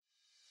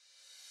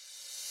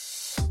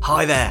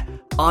Hi there,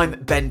 I'm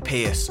Ben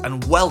Pearce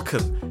and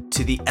welcome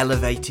to the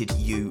Elevated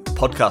You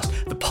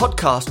podcast. The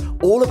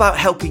podcast all about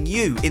helping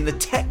you in the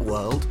tech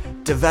world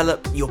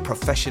develop your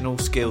professional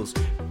skills.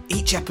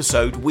 Each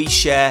episode we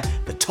share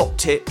the top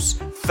tips,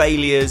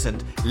 failures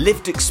and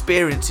lived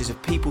experiences of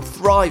people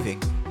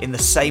thriving in the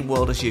same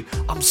world as you.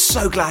 I'm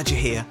so glad you're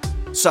here.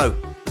 So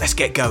let's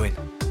get going.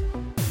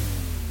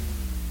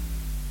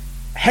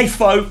 Hey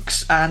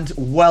folks, and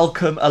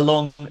welcome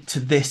along to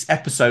this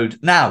episode.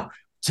 Now,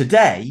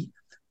 today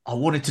I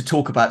wanted to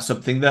talk about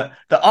something that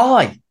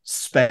I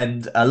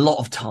spend a lot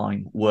of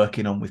time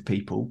working on with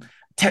people,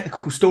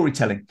 technical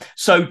storytelling.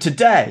 So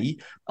today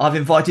I've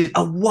invited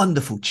a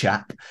wonderful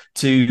chap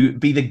to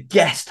be the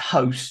guest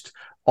host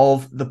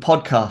of the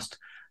podcast,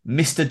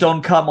 Mr.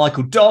 Don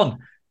Carmichael. Don,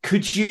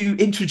 could you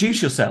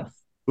introduce yourself?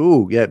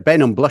 Oh, yeah,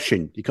 Ben, I'm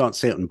blushing. You can't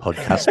see it on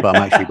podcast, but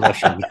I'm actually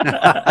blushing.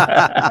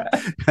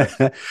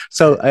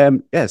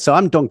 So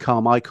I'm Don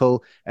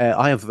Carmichael.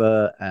 I have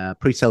a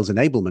pre-sales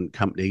enablement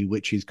company,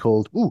 which is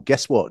called,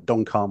 guess what?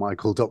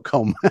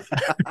 doncarmichael.com.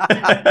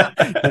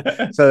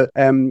 So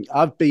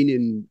I've been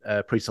in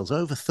pre-sales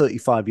over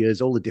 35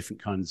 years, all the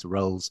different kinds of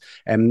roles.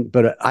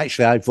 But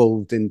actually, I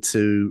evolved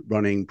into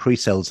running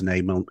pre-sales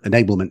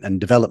enablement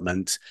and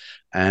development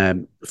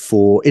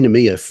for in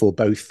EMEA for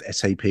both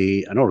SAP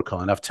and Oracle.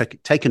 And I've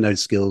taken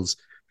those skills,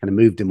 kind of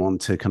moved them on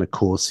to kind of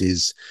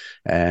courses,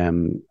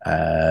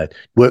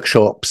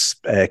 workshops,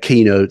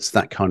 keynotes,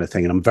 that kind of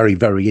thing. And I'm very,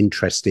 very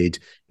interested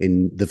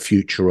in the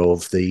future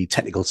of the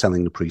technical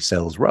selling, the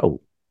pre-sales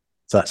role.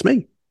 So that's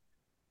me.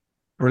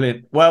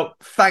 Brilliant. Well,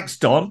 thanks,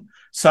 Don.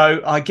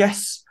 So I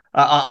guess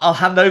I'll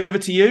hand over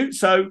to you.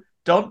 So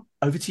Don,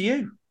 over to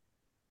you.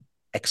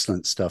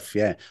 Excellent stuff.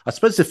 Yeah. I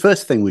suppose the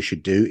first thing we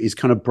should do is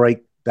kind of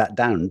break that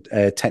down,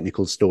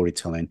 technical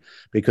storytelling,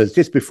 because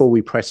just before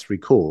we press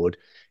record,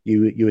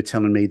 you were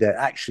telling me that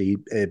actually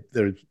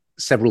there are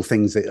several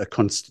things that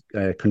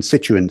are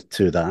constituent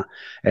to that.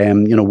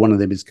 One of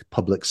them is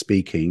public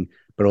speaking,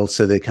 but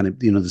also the kind of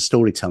the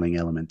storytelling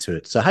element to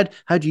it. So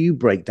how do you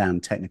break down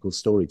technical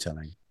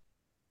storytelling?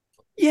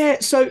 Yeah,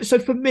 so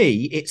for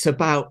me, it's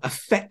about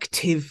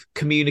effective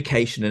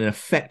communication and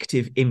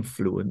effective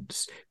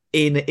influence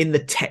in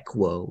the tech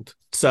world.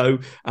 So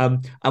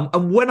and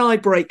when I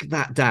break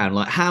that down,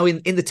 like how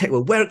in the tech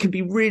world, where it can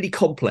be really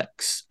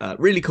complex, and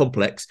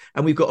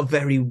we've got a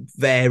very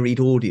varied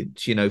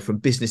audience, from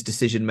business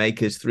decision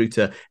makers through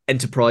to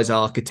enterprise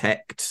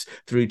architects,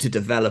 through to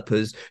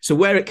developers. So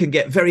where it can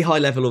get very high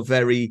level or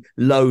very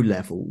low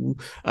level,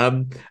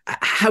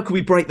 how can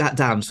we break that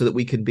down so that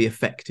we can be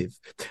effective?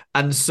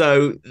 And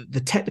so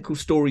the technical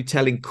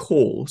storytelling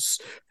course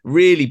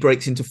really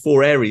breaks into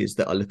four areas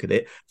that I look at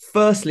it.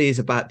 Firstly is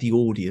about the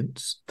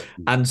audience.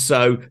 And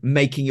so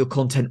making your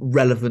content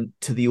relevant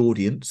to the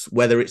audience,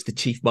 whether it's the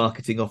chief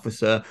marketing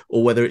officer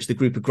or whether it's the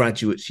group of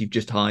graduates you've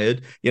just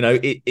hired,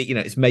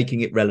 it's making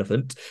it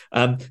relevant.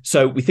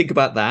 So we think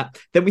about that.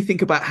 Then we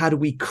think about how do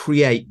we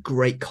create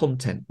great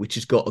content, which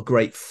has got a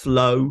great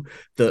flow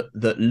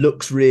that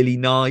looks really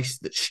nice,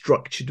 that's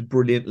structured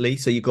brilliantly.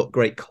 So you've got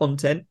great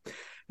content.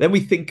 Then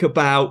we think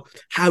about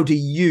how do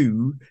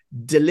you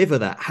deliver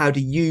that? How do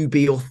you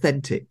be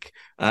authentic?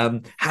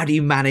 How do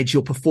you manage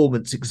your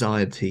performance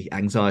anxiety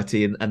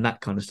and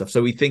that kind of stuff?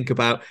 So we think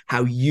about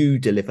how you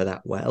deliver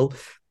that well.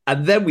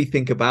 And then we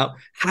think about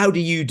how do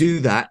you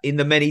do that in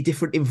the many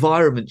different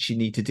environments you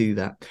need to do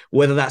that,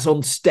 whether that's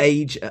on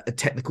stage at a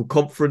technical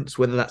conference,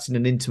 whether that's in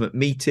an intimate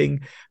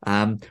meeting,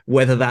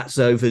 whether that's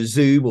over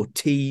Zoom or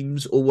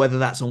Teams, or whether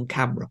that's on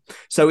camera.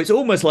 So it's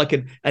almost like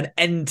an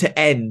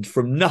end-to-end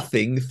from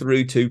nothing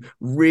through to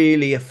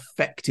really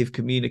effective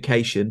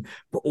communication,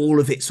 but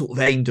all of it sort of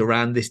aimed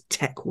around this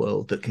tech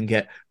world that can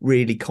get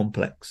really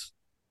complex.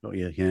 Oh,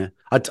 yeah.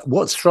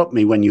 What struck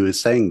me when you were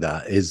saying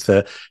that is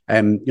that,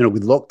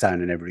 with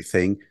lockdown and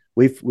everything,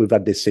 we've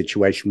had this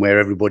situation where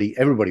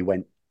everybody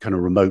went kind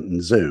of remote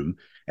and Zoom.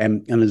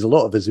 And there's a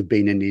lot of us who've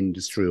been in the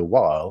industry a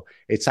while.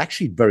 It's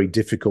actually very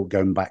difficult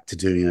going back to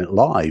doing it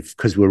live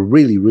because we're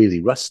really,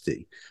 really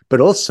rusty. But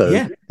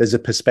also there's a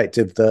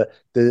perspective that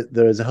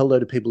there's a whole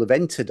load of people who've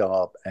entered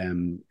our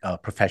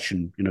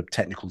profession,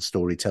 technical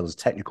storytellers,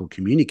 technical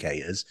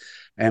communicators,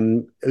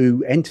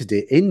 who entered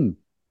it in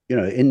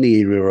the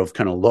era of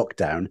kind of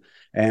lockdown.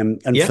 And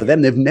for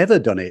them, they've never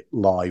done it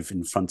live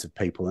in front of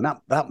people. And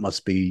that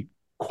must be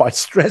quite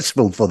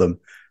stressful for them.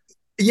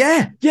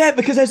 Yeah,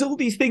 because there's all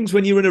these things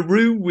when you're in a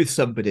room with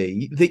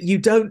somebody that you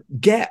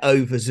don't get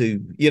over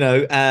Zoom,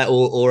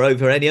 or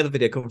over any other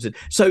video conference.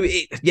 So,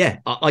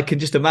 I can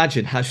just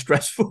imagine how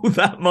stressful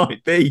that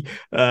might be,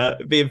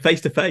 being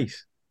face to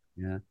face.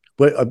 Yeah.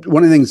 But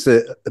one of the things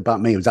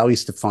about me was I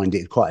used to find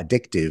it quite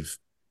addictive.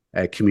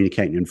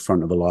 Communicating in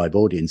front of a live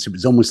audience. It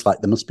was almost like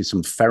there must be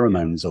some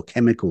pheromones or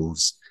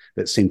chemicals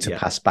that seem to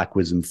pass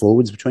backwards and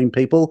forwards between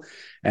people.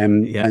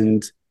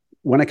 And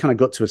when I kind of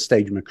got to a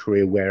stage in my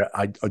career where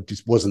I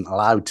just wasn't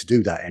allowed to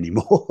do that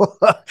anymore,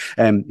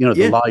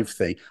 the live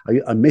thing,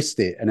 I missed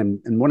it.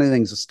 And one of the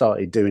things I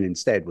started doing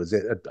instead was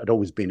I'd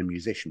always been a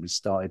musician, was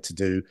started to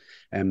do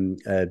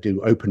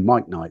open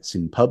mic nights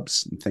in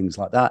pubs and things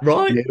like that.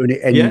 Right. And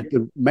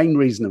the main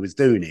reason I was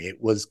doing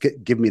it was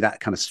give me that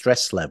kind of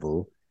stress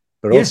level,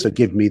 but Yeah. also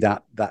give me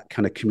that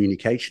kind of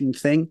communication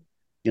thing,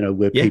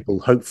 where people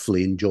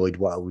hopefully enjoyed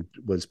what I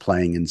was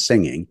playing and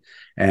singing.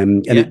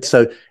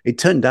 So it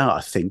turned out,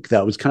 I think,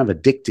 that I was kind of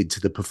addicted to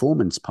the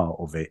performance part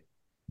of it.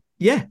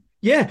 Yeah.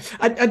 Yeah.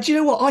 And do you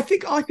know what? I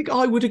think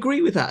I would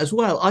agree with that as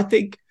well. I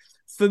think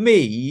for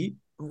me,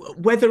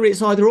 whether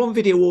it's either on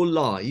video or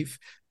live,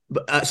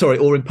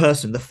 or in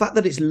person, the fact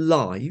that it's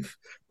live,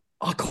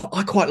 I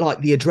quite like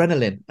the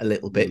adrenaline a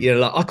little bit,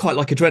 like I quite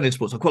like adrenaline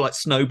sports. I quite like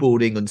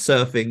snowboarding and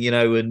surfing,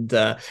 and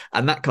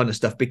that kind of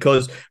stuff,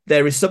 because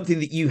there is something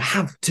that you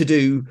have to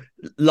do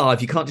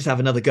live. You can't just have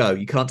another go.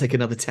 You can't take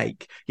another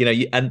take,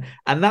 and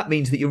that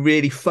means that you're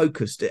really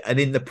focused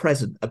and in the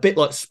present, a bit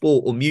like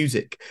sport or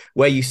music,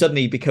 where you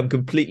suddenly become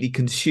completely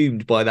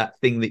consumed by that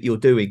thing that you're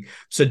doing.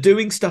 So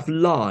doing stuff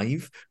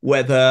live,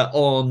 whether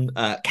on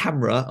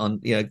camera,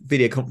 on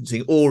video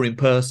conferencing, or in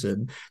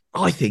person,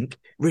 I think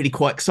really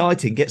quite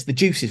exciting, gets the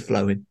juices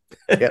flowing.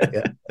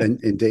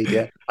 Indeed,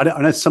 yeah.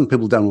 I know some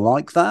people don't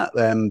like that,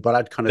 but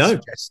I'd kind of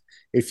suggest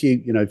if you're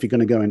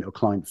going to go into a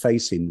client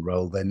facing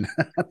role, then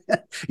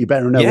you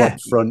better know up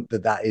front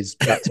that's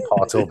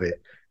part of it,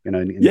 and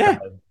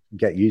kind of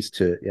get used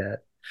to it. Yeah.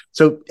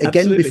 So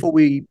again, Absolutely. before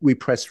we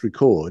press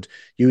record,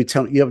 you were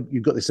telling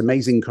you've got this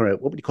amazing kind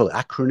of, what would you call it,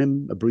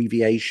 acronym,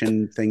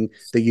 abbreviation thing,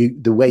 that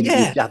the way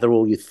that you gather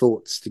all your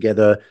thoughts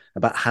together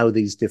about how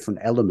these different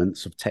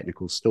elements of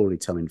technical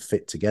storytelling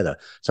fit together.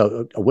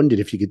 So I wondered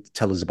if you could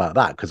tell us about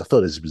that, because I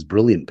thought this was a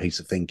brilliant piece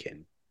of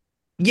thinking.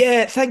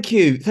 Yeah, thank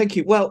you.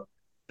 Well,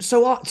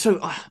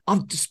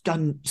 I've just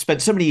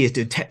spent so many years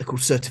doing technical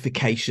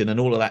certification and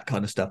all of that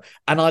kind of stuff,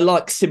 and I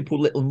like simple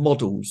little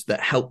models that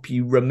help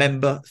you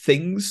remember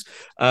things.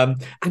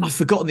 And I've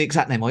forgotten the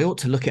exact name. I ought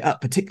to look it up,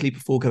 particularly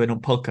before going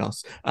on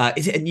podcasts.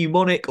 Is it a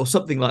mnemonic or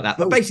something like that?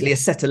 But basically, a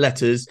set of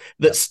letters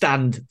that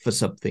stand for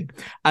something.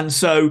 And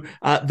so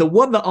the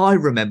one that I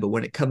remember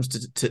when it comes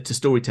to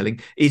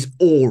storytelling is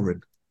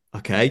AOREN.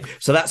 Okay,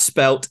 so that's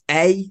spelt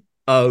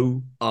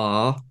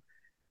AOREN.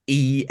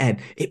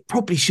 It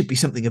probably should be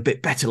something a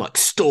bit better, like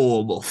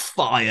storm or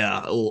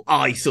fire or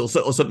ice or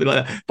something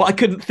like that. But I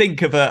couldn't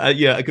think of a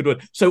good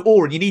word. So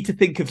AOREN, you need to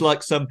think of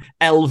like some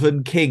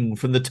elven king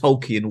from the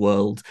Tolkien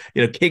world,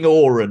 King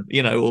AOREN,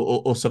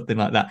 or something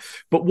like that.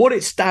 But what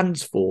it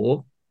stands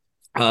for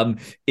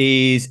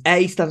is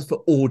A stands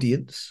for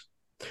audience,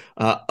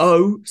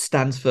 O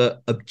stands for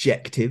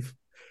objective,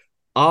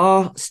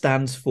 R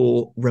stands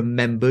for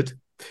remembered,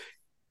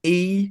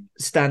 E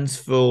stands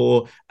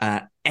for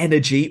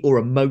energy or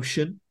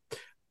emotion,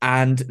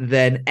 and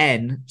then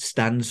N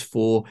stands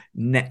for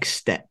next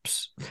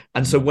steps.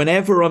 And so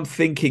whenever I'm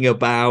thinking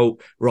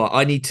about, right,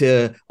 I need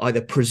to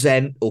either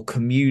present or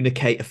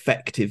communicate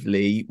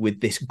effectively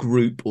with this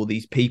group or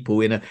these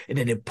people in an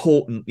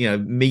important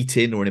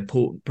meeting or an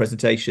important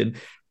presentation,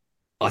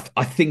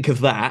 I think of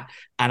that,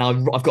 and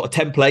I've got a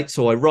template,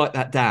 so I write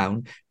that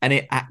down, and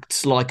it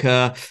acts like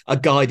a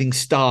guiding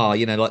star,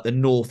 like the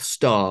North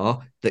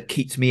Star that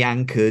keeps me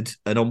anchored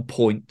and on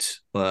point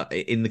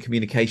in the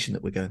communication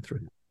that we're going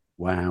through.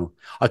 Wow.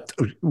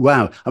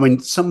 Wow. I mean,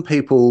 some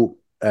people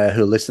who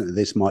are listening to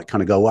this might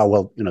kind of go, oh,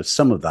 well,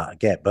 some of that I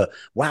get, but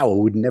wow, I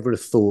would never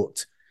have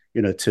thought,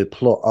 to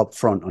plot up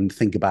front and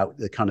think about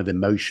the kind of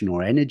emotion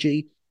or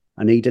energy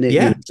I need in it.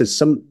 Yeah. So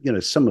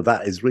some of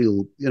that is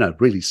real,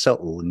 really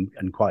subtle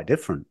and quite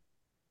different.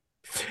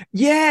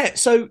 Yeah.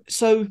 So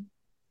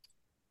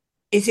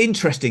it's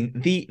interesting,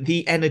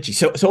 the energy.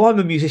 So I'm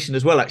a musician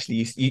as well.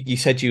 Actually, you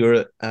said you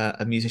were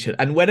a musician,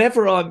 and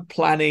whenever I'm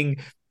planning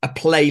a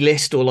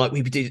playlist, or like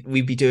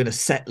we'd be doing a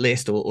set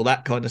list or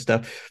that kind of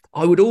stuff,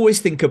 I would always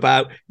think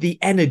about the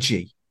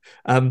energy.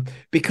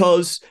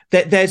 Because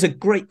there's a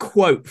great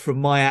quote from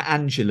Maya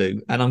Angelou,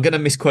 and I'm going to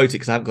misquote it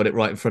because I haven't got it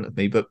right in front of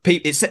me, but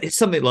it's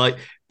something like,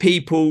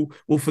 people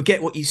will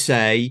forget what you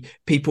say,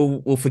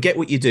 people will forget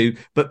what you do,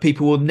 but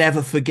people will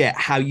never forget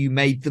how you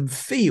made them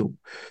feel.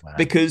 Wow.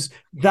 Because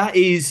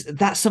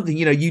that's something,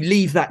 you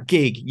leave that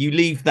gig, you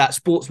leave that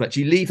sports match,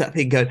 you leave that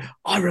thing going,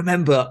 I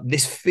remember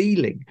this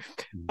feeling.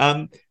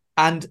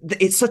 And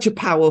it's such a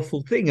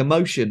powerful thing,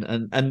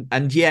 emotion.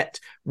 And yet,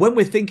 when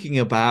we're thinking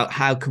about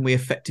how can we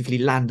effectively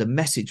land a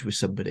message with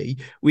somebody,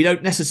 we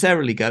don't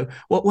necessarily go,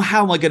 well,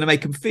 how am I going to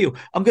make them feel?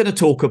 I'm going to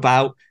talk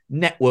about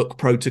network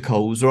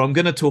protocols, or I'm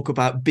going to talk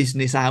about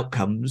business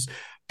outcomes.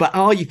 But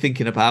are you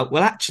thinking about,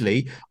 well,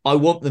 actually, I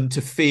want them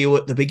to feel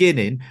at the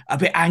beginning a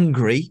bit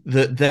angry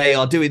that they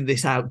are doing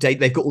this outdate.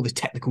 They've got all this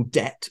technical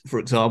debt, for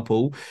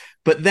example.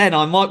 But then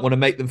I might want to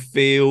make them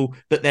feel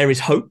that there is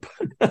hope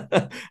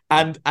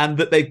and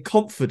that they're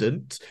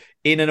confident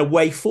in a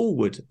way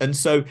forward. And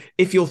so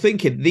if you're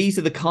thinking these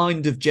are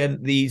kind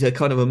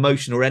of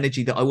emotion or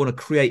energy that I want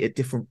to create at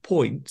different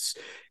points,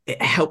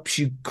 it helps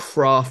you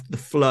craft the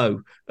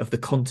flow of the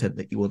content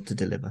that you want to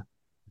deliver.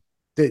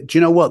 Do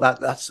you know what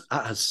that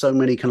has so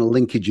many kind of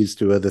linkages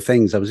to other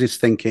things? I was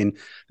just thinking,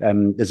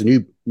 there's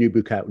a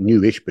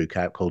newish book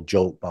out called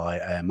Jolt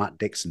by Matt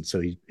Dixon.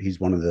 So he's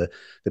one of the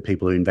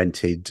people who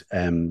invented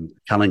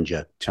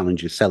Challenger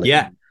selling.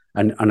 Yeah,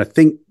 and I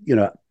think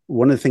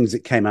one of the things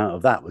that came out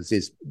of that was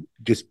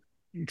just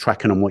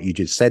tracking on what you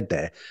just said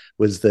there,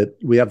 was that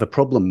we have a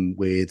problem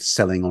with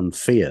selling on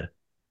fear.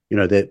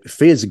 That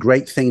fear is a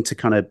great thing to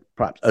kind of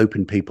perhaps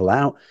open people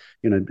out,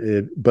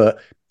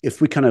 but if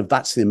we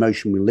that's the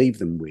emotion we leave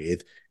them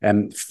with,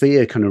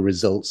 fear kind of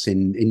results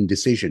in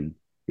indecision,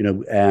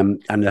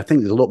 and I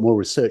think there's a lot more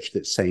research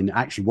that's saying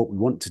actually what we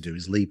want to do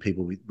is leave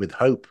people with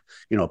hope,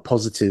 a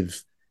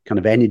positive kind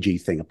of energy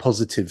thing, a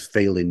positive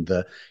feeling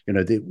that,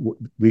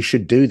 we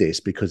should do this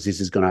because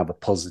this is going to have a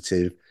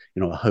positive,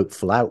 a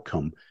hopeful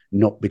outcome,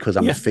 not because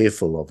I'm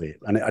fearful of it.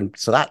 And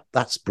so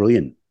that's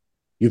brilliant.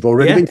 You've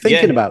already been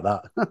thinking about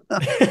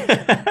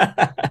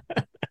that.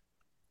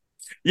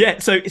 Yeah,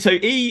 so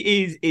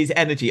E is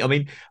energy. I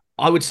mean,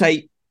 I would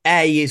say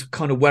A is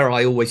kind of where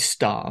I always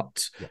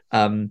start.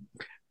 Yeah.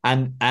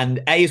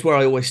 And A is where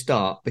I always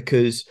start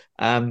because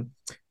A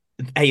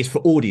is for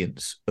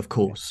audience, of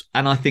course. Yeah.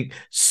 And I think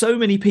so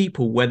many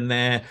people, when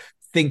they're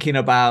thinking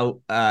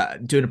about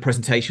doing a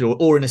presentation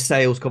or in a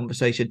sales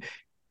conversation,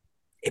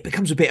 it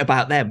becomes a bit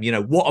about them.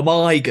 What am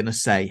I going to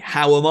say?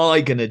 How am I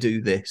going to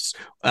do this?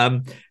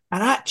 And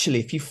actually,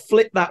 if you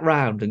flip that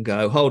round and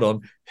go, hold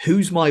on,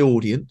 who's my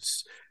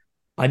audience?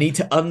 I need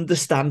to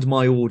understand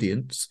my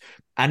audience.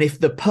 And if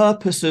the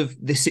purpose of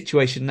this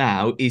situation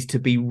now is to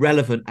be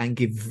relevant and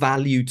give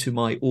value to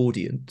my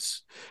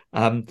audience,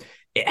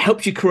 it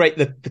helps you create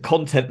the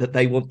content that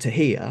they want to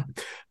hear.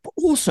 But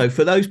also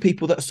for those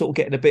people that are sort of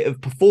getting a bit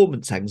of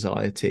performance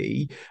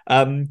anxiety,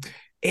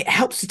 it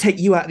helps to take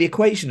you out of the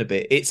equation a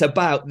bit. It's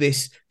about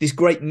this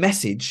great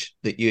message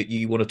that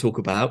you want to talk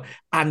about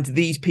and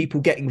these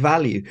people getting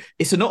value.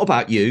 It's not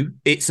about you.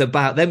 It's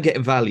about them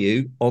getting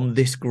value on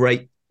this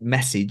great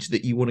message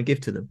that you want to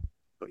give to them.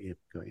 Got you,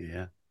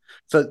 yeah.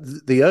 So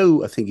the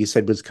O, I think you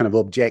said, was kind of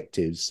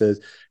objectives. So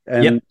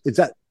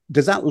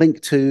does that link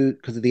to,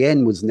 because the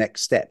N was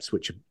next steps,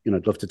 which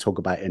I'd love to talk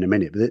about in a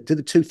minute. But do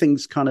the two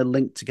things kind of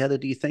link together,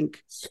 do you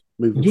think?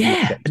 Moving from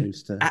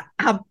objectives to...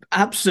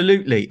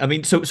 Absolutely. I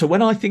mean, so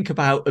when I think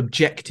about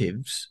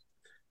objectives,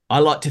 I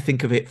like to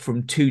think of it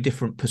from two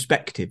different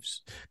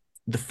perspectives.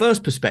 The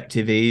first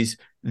perspective is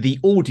the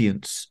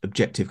audience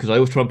objective, because I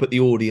always try and put the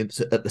audience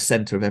at the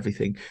center of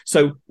everything.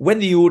 So when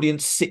the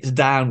audience sits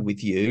down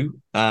with you,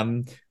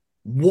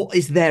 what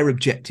is their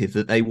objective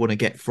that they want to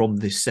get from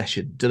this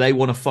session? Do they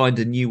want to find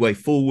a new way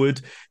forward?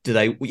 Do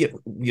they,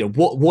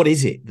 what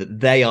is it that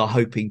they are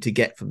hoping to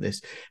get from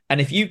this?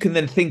 And if you can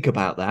then think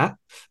about that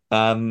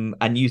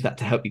and use that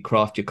to help you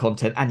craft your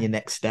content and your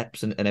next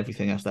steps and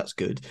everything else, that's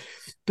good.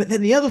 But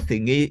then the other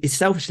thing is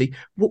selfishly,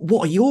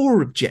 what are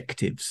your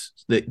objectives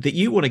that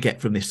you want to get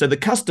from this? So the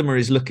customer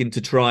is looking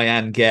to try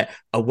and get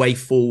a way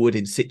forward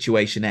in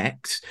situation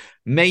X.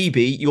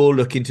 Maybe you're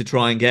looking to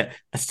try and get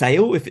a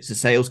sale if it's a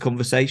sales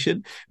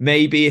conversation.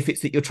 Maybe if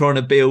it's that you're trying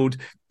to build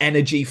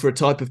energy for a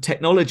type of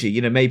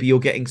technology, maybe you're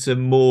getting some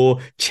more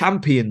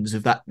champions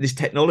of this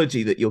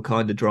technology that you're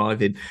kind of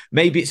driving.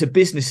 Maybe it's a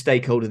business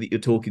stakeholder that you're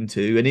talking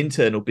to, an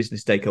internal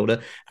business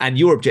stakeholder, and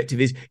your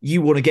objective is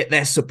you want to get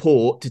their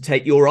support to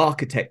take your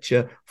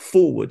architecture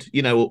forward,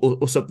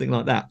 or something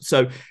like that.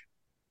 So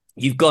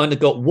you've kind of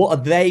got what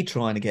are they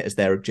trying to get as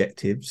their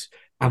objectives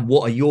and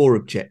what are your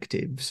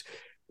objectives,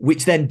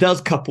 which then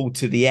does couple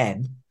to the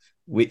N,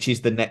 which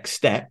is the next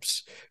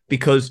steps,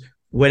 because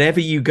whenever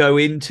you go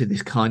into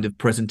this kind of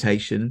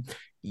presentation,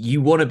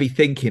 you want to be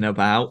thinking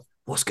about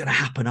what's going to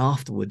happen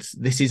afterwards.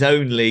 This is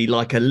only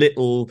a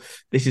little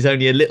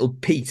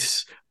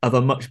piece of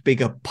a much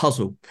bigger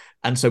puzzle.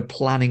 And so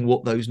planning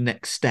what those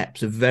next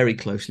steps are very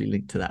closely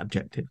linked to that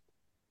objective.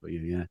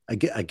 Yeah.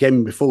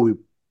 Again, before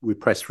we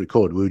pressed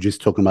record, we were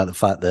just talking about the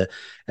fact that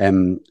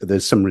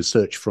there's some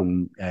research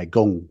from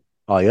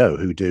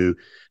Gong.io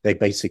they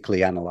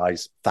basically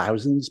analyze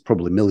thousands,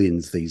 probably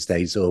millions these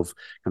days, of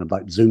kind of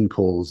like Zoom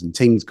calls and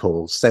Teams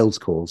calls, sales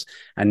calls,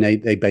 and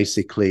they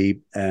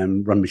basically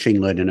run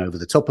machine learning over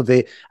the top of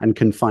it and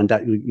can find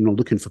out,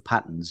 looking for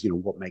patterns,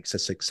 what makes a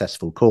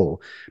successful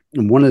call.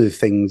 And one of the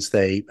things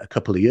a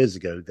couple of years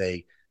ago,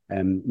 they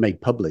made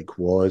public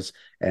was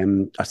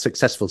a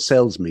successful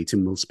sales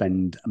meeting will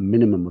spend a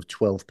minimum of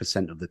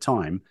 12% of the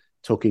time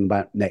talking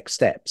about next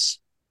steps,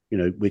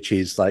 which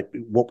is like,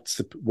 what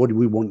do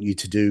we want you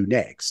to do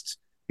next?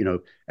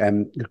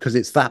 Because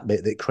it's that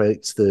bit that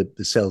creates the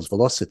sales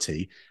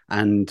velocity.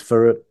 And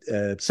for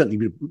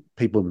certainly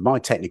people with my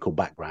technical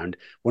background,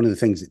 one of the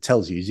things it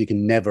tells you is you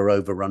can never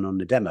overrun on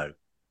the demo.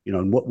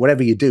 And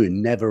whatever you do,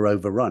 never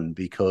overrun,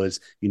 because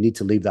you need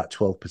to leave that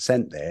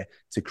 12% there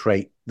to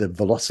create the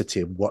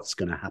velocity of what's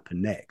going to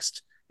happen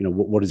next.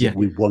 What is it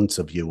we want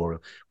of you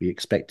or we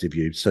expect of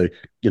you? So,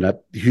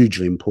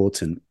 hugely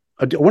important.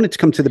 I wanted to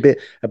come to the bit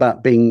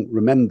about being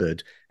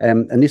remembered.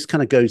 And this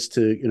kind of goes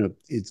to,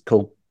 it's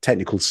called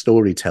technical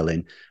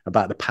storytelling,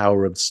 about the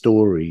power of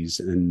stories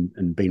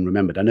and being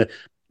remembered. I know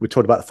we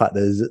talked about the fact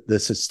that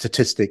there's a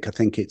statistic. I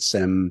think it's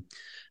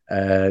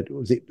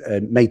was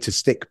it Made to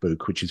Stick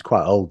book, which is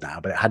quite old now,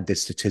 but it had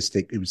this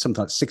statistic. It was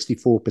something like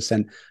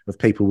 64% of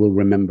people will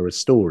remember a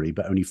story,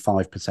 but only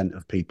 5%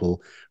 of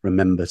people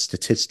remember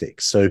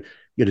statistics. So,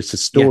 so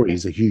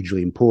stories are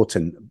hugely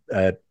important,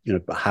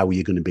 how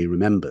you're going to be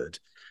remembered.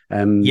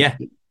 Yeah.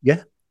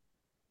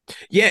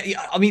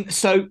 I mean,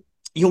 so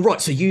you're right.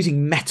 So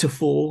using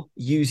metaphor,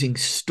 using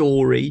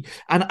story,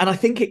 and I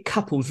think it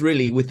couples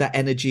really with that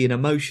energy and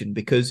emotion,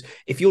 because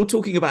if you're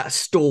talking about a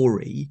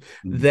story,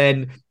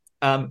 then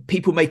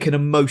people make an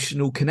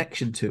emotional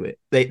connection to it.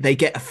 They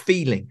get a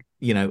feeling,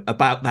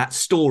 about that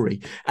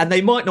story, and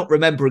they might not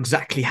remember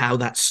exactly how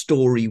that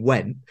story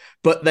went,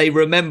 but they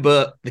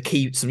remember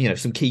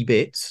some key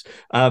bits,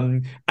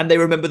 and they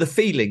remember the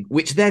feeling,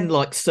 which then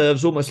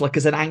serves almost like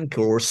as an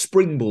anchor or a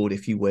springboard,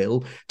 if you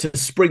will, to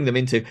spring them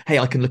into, hey,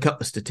 I can look up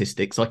the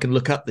statistics, I can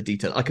look up the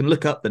detail, I can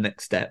look up the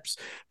next steps,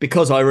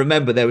 because I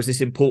remember there was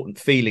this important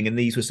feeling, and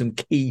these were some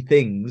key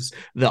things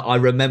that I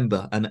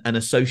remember and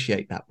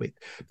associate that with.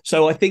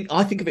 So I think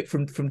of it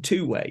from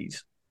two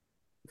ways.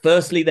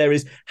 Firstly, there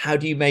is, how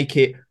do you make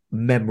it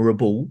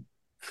memorable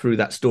through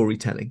that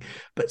storytelling?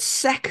 But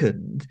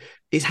second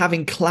is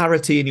having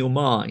clarity in your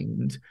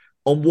mind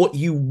on what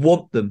you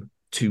want them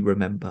to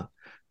remember.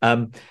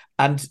 And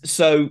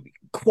so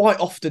quite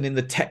often in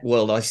the tech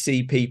world, I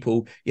see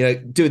people,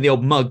 doing the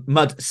old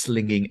mud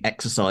slinging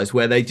exercise,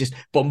 where they just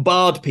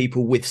bombard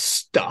people with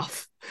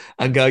stuff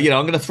and go, I'm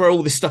going to throw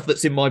all this stuff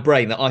that's in my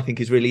brain that I think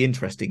is really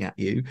interesting at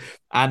you.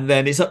 And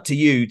then it's up to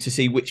you to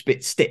see which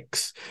bit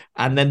sticks.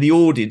 And then the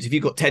audience, if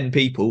you've got 10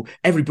 people,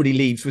 everybody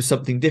leaves with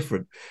something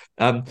different.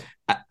 And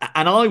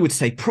I would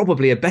say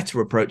probably a better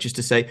approach is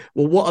to say,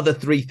 well, what are the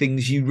 3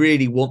 things you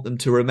really want them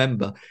to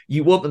remember?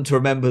 You want them to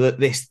remember that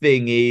this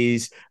thing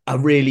is a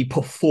really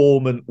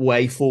performant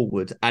way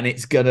forward, and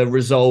it's going to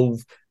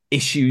resolve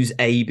issues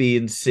A, B,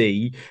 and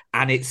C,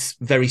 and it's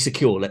very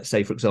secure, let's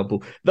say, for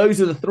example. Those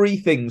are the 3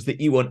 things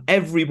that you want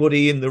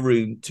everybody in the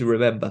room to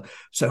remember.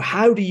 So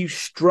how do you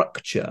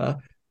structure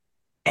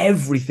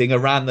everything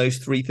around those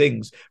 3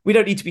 things? We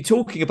don't need to be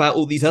talking about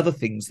all these other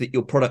things that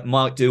your product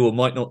might do or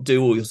might not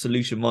do, or your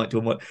solution might do.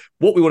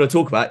 What we want to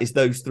talk about is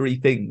those 3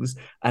 things,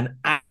 and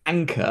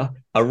anchor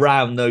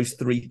around those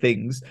 3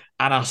 things.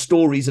 And our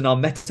stories and our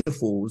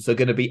metaphors are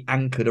going to be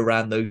anchored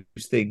around those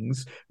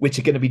things, which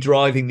are going to be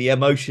driving the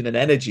emotion and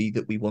energy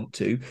that we want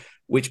to,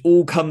 which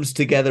all comes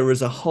together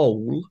as a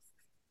whole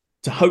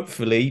to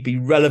hopefully be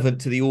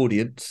relevant to the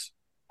audience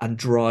and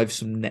drive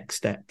some next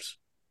steps.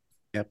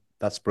 Yep,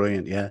 that's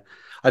brilliant. Yeah.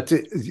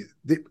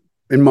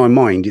 In my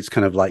mind, it's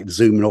kind of like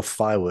zooming off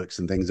fireworks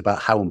and things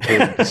about how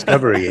important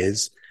discovery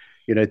is,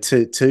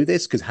 to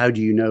this, because how do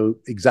you know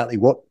exactly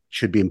what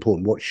should be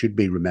important, what should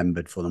be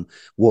remembered for them,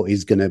 what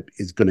is going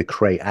to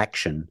create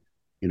action,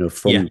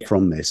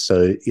 from this.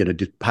 So,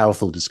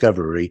 powerful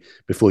discovery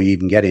before you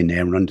even get in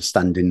there, and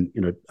understanding,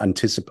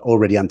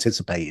 already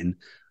anticipating,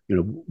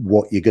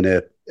 what you're going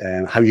to,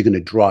 how you're going to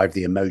drive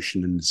the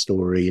emotion and the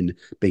story and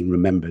being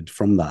remembered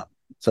from that.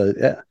 So,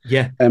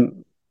 yeah.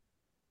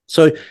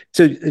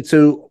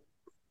 So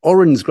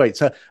AOREN's great.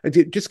 So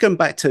just going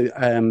back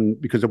to,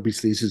 because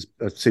obviously this is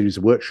a series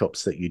of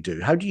workshops that you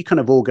do, how do you kind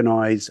of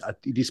organize,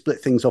 do you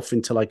split things off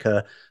into like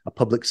a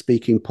public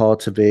speaking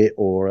part of it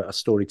or a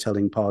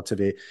storytelling part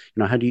of it?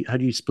 How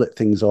do you split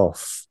things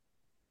off?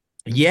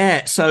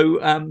 Yeah. So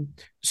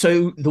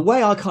the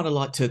way I kind of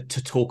like to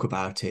talk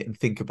about it and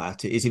think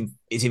about it is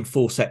in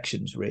 4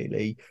 sections,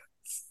 really.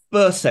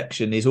 First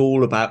section is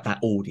all about that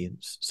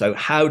audience. So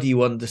how do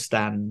you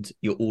understand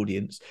your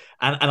audience?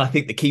 And I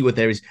think the key word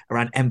there is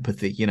around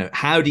empathy.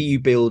 How do you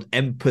build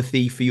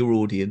empathy for your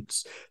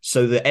audience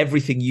so that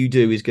everything you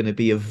do is going to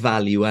be of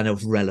value and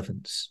of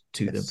relevance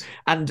to them?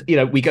 And,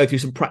 we go through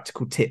some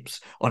practical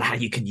tips on how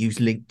you can use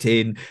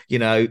LinkedIn,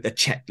 a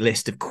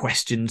checklist of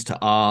questions to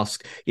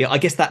ask. I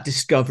guess that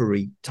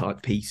discovery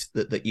type piece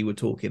that you were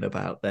talking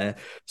about there.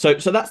 So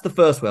that's the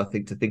first way I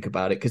think to think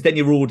about it, because then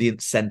you're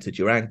audience centered,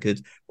 you're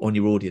anchored on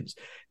your audience.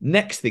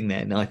 Next thing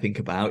then I think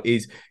about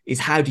is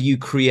how do you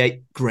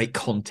create great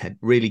content,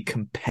 really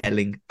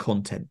compelling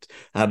content?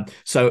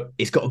 So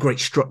it's got a great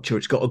structure,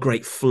 it's got a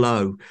great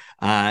flow,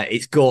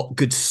 it's got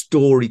good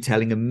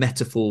storytelling and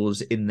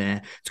metaphors in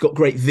there, it's got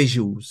great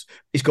visuals,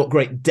 it's got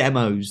great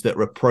demos that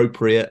are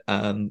appropriate,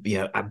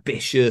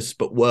 ambitious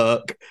but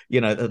work,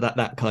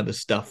 that kind of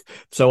stuff.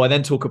 So I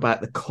then talk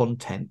about the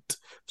content.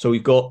 So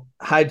we've got,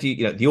 how do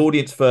you, the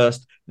audience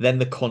first, then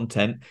the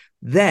content,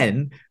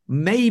 then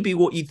maybe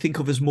what you'd think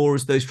of as more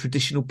as those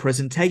traditional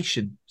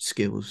presentation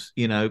skills,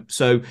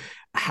 So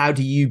how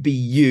do you be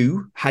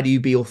you? How do you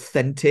be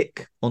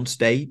authentic on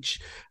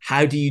stage?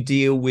 How do you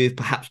deal with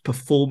perhaps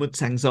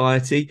performance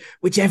anxiety,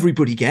 which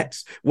everybody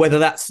gets, whether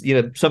that's,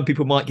 some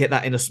people might get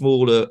that in a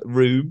smaller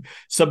room.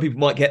 Some people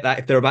might get that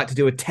if they're about to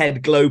do a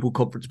TED global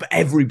conference, but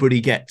everybody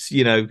gets,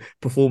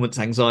 performance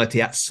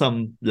anxiety at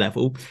some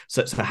level.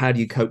 So how do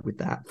you cope with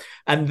that?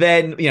 And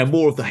then,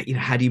 more of the,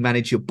 how do you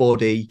manage your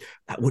body?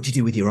 What do you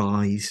do with your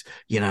eyes?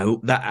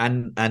 That,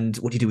 and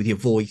what do you do with your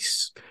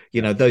voice?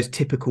 Those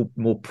typical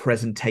more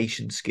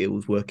presentation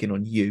skills, working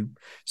on you.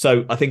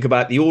 So I think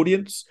about the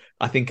audience,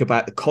 I think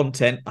about the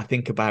content, I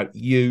think about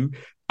you.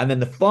 And then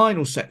the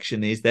final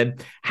section is then,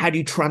 how do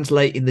you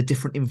translate in the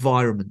different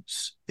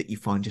environments that you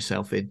find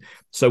yourself in?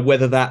 So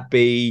whether that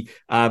be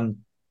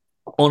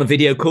on a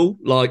video call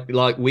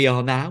like we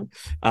are now,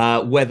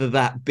 whether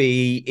that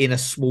be in a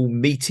small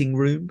meeting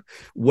room,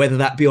 whether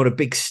that be on a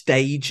big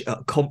stage at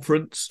a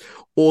conference,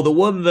 or the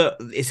one that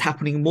is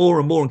happening more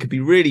and more and can be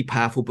really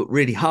powerful but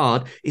really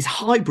hard is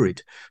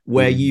hybrid,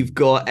 where you've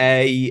got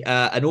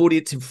an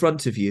audience in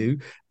front of you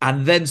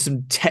and then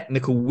some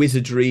technical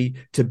wizardry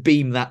to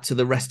beam that to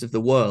the rest of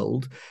the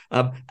world.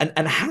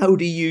 And how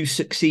do you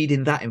succeed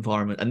in that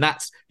environment? And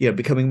that's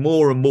becoming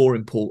more and more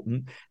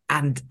important.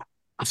 And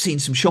I've seen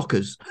some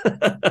shockers.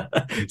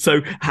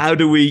 So how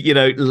do we,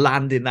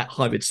 land in that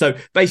hybrid? So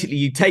basically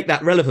you take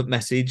that relevant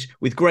message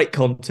with great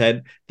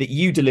content that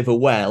you deliver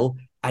well,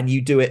 and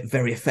you do it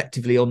very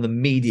effectively on the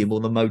medium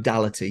or the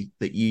modality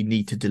that you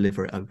need to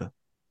deliver it over.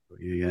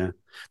 Yeah.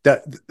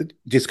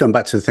 Just going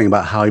back to the thing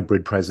about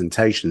hybrid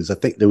presentations, I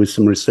think there was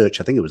some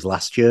research, I think it was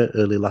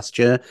early last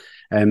year,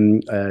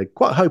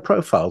 quite high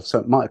profile. So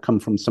it might have come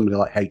from somebody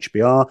like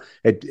HBR.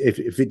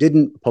 If it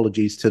didn't,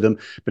 apologies to them,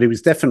 but it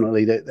was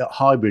definitely that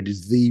hybrid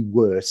is the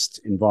worst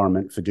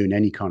environment for doing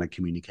any kind of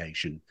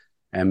communication.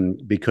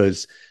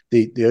 Because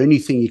the only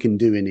thing you can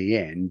do in the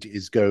end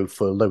is go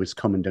for lowest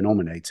common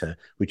denominator,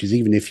 which is,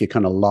 even if you're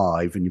kind of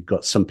live and you've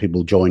got some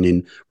people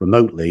joining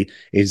remotely,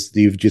 is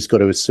you've just got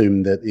to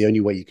assume that the only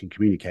way you can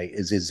communicate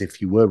is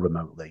if you were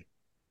remotely.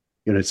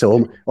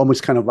 So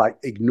almost kind of like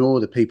ignore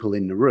the people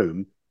in the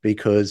room,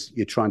 because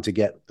you're trying to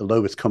get the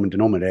lowest common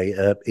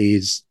denominator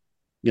is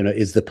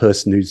the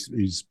person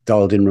who's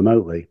dialed in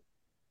remotely.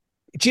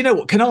 Do you know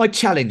what? Can I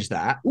challenge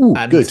that? Ooh,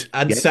 good.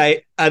 And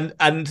say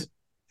and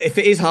if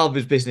it is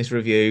Harvard's Business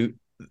Review,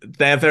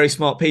 they're very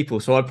smart people,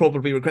 so I'd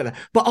probably regret that.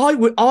 But I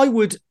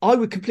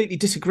would completely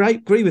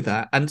agree with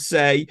that, and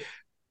say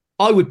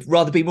I would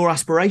rather be more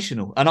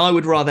aspirational, and I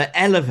would rather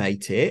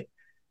elevate it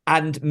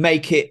and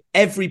make it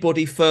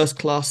everybody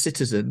first-class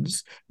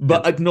citizens,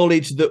 but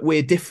acknowledge that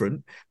we're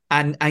different,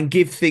 and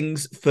give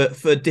things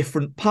for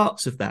different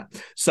parts of that.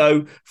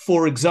 So,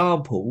 for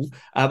example,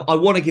 I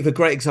want to give a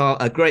great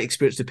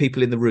experience to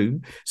people in the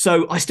room.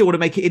 So I still want to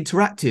make it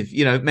interactive.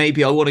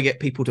 Maybe I want to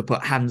get people to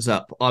put hands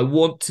up. I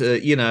want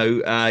to,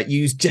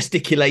 use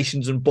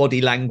gesticulations and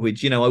body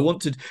language. I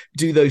want to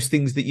do those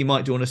things that you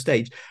might do on a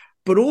stage.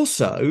 But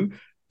also,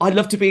 I'd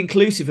love to be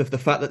inclusive of the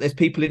fact that there's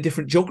people in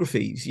different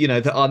geographies,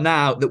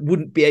 that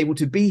wouldn't be able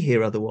to be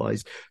here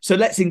otherwise. So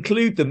let's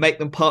include them, make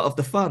them part of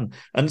the fun.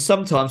 And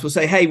sometimes we'll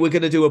say, hey, we're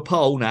going to do a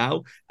poll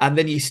now. And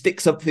then you stick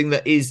something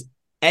that is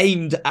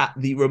aimed at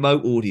the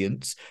remote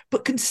audience,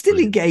 but can still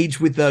engage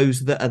with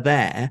those that are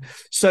there.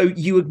 So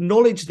you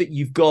acknowledge that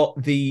you've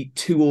got the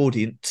two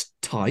audience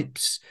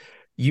types.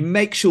 You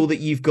make sure that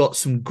you've got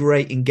some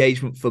great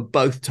engagement for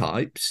both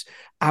types.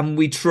 And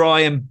we try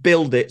and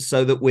build it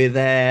so that we're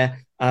there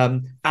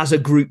as a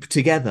group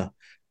together.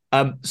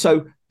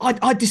 So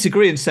I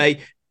disagree and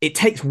say it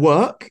takes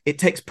work, it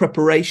takes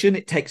preparation,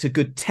 it takes a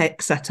good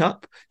tech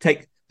setup.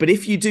 But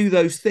if you do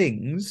those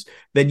things,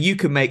 then you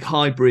can make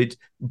hybrid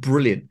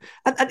brilliant.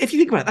 And if you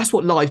think about it, that's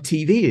what live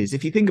TV is.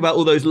 If you think about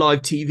all those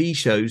live TV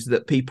shows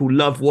that people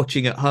love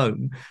watching at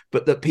home,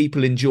 but that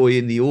people enjoy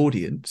in the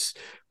audience,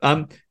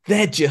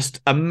 they're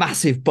just a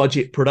massive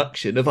budget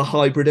production of a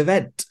hybrid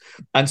event.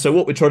 And so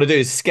what we're trying to do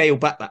is scale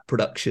back that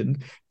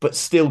production, but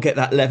still get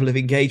that level of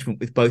engagement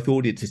with both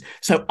audiences.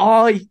 So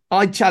I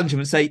challenge them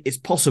and say it's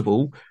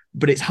possible,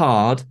 but it's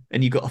hard,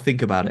 and you've got to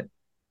think about it.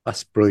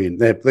 That's brilliant.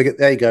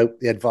 There you go.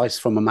 The advice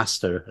from a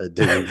master at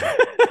doing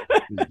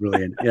that.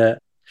 Brilliant. Yeah.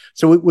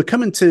 So we're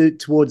coming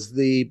towards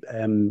the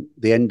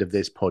end of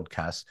this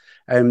podcast.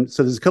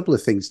 So there's a couple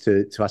of things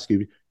to ask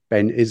you,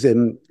 Ben. Is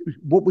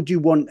what would you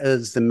want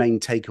as the main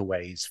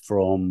takeaways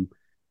from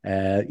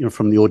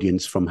from the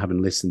audience from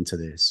having listened to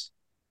this?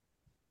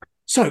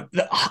 So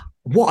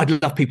what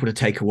I'd love people to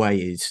take away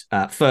is,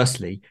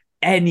 firstly,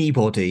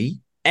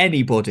 anybody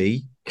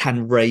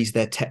can raise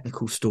their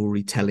technical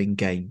storytelling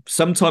game.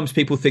 Sometimes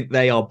people think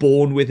they are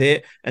born with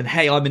it, and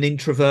hey, I'm an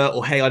introvert,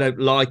 or hey, I don't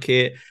like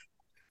it.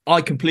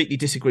 I completely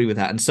disagree with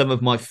that. And some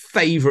of my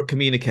favorite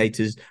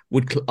communicators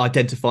would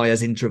identify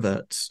as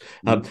introverts.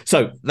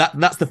 So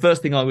that's the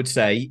first thing I would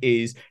say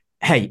is,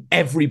 hey,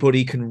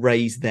 everybody can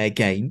raise their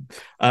game.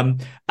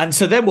 And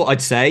so then what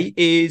I'd say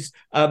is,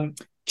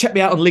 check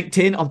me out on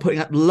LinkedIn. I'm putting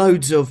up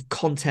loads of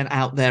content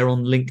out there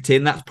on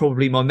LinkedIn. That's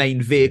probably my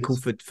main vehicle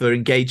for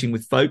engaging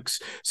with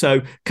folks.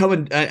 So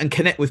come and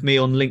connect with me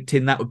on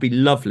LinkedIn. That would be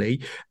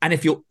lovely. And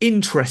if you're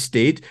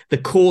interested, the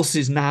course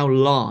is now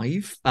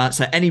live,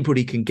 so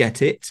anybody can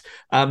get it.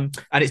 And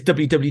it's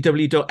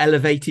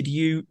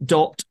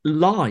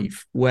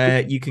www.elevatedyou.live,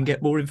 where you can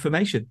get more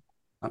information.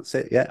 That's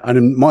it. Yeah.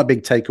 And my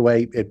big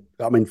takeaway,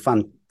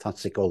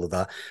 fantastic, all of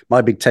that.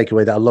 My big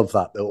takeaway, that I love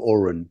that, the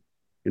AOREN,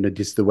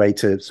 just the way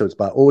to, so it's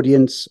about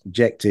audience,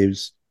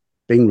 objectives,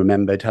 being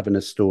remembered, having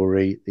a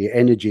story, the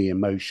energy,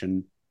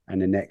 emotion,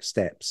 and the next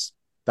steps.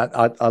 That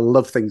I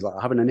love things like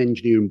having an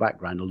engineering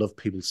background. I love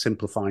people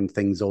simplifying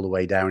things all the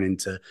way down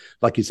into,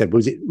 like you said,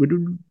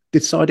 would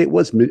decide it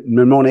was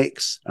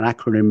mnemonics, an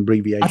acronym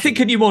abbreviation? I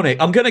think a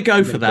mnemonic. I'm going to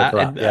go for that,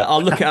 and yeah.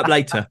 I'll look it up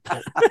later.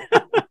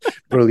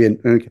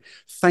 Brilliant. Okay.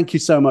 Thank you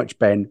so much,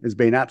 Ben. It's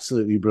been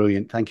absolutely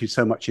brilliant. Thank you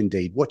so much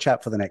indeed. Watch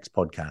out for the next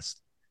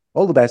podcast.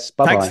 All the best.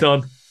 Bye-bye. Thanks,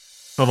 Don.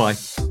 Bye-bye.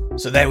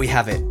 So there we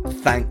have it.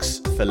 Thanks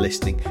for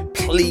listening.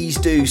 Please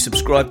do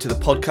subscribe to the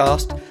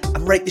podcast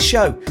and rate the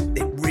show.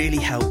 It really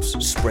helps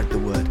spread the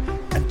word.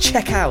 And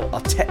check out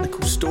our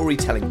technical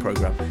storytelling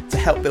program to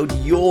help build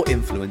your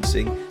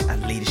influencing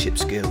and leadership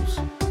skills.